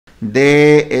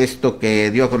de esto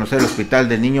que dio a conocer el Hospital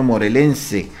del Niño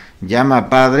Morelense. Llama a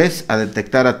Padres a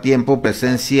detectar a tiempo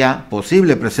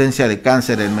posible presencia de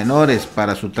cáncer en menores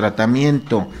para su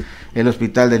tratamiento. El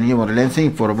Hospital del Niño Morelense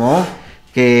informó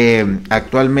que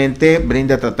actualmente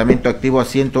brinda tratamiento activo a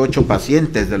 108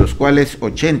 pacientes, de los cuales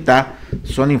 80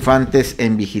 son infantes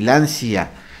en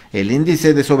vigilancia. El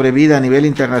índice de sobrevida a nivel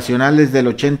internacional es del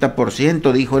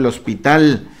 80%, dijo el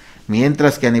hospital,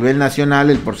 mientras que a nivel nacional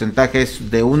el porcentaje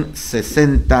es de un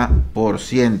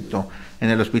 60%. En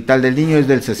el Hospital del Niño es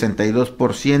del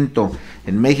 62%.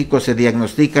 En México se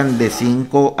diagnostican de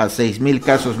 5 a 6 mil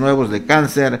casos nuevos de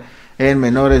cáncer en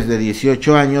menores de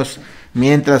 18 años,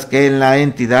 mientras que en la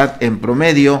entidad, en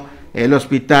promedio, el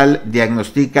hospital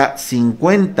diagnostica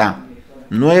 50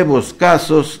 nuevos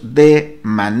casos de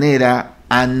manera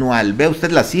anual. Ve usted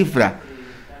la cifra.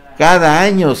 Cada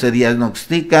año se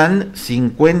diagnostican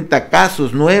 50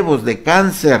 casos nuevos de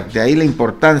cáncer. De ahí la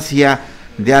importancia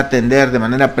de atender de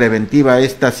manera preventiva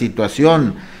esta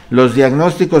situación. Los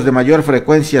diagnósticos de mayor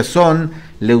frecuencia son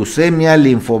leucemia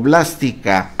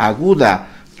linfoblástica aguda,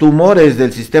 tumores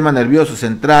del sistema nervioso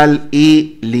central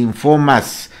y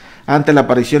linfomas. Ante la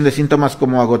aparición de síntomas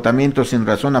como agotamiento sin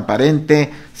razón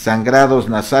aparente, sangrados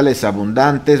nasales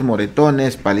abundantes,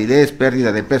 moretones, palidez,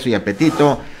 pérdida de peso y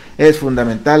apetito, es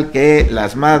fundamental que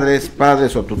las madres,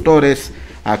 padres o tutores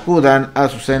acudan a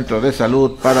su centro de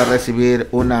salud para recibir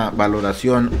una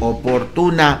valoración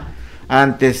oportuna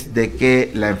antes de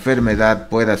que la enfermedad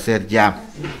pueda ser ya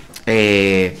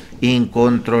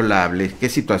incontrolable. ¿Qué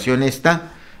situación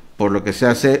esta? Por lo que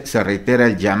se reitera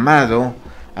el llamado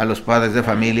a los padres de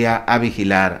familia a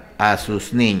vigilar a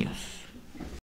sus niños.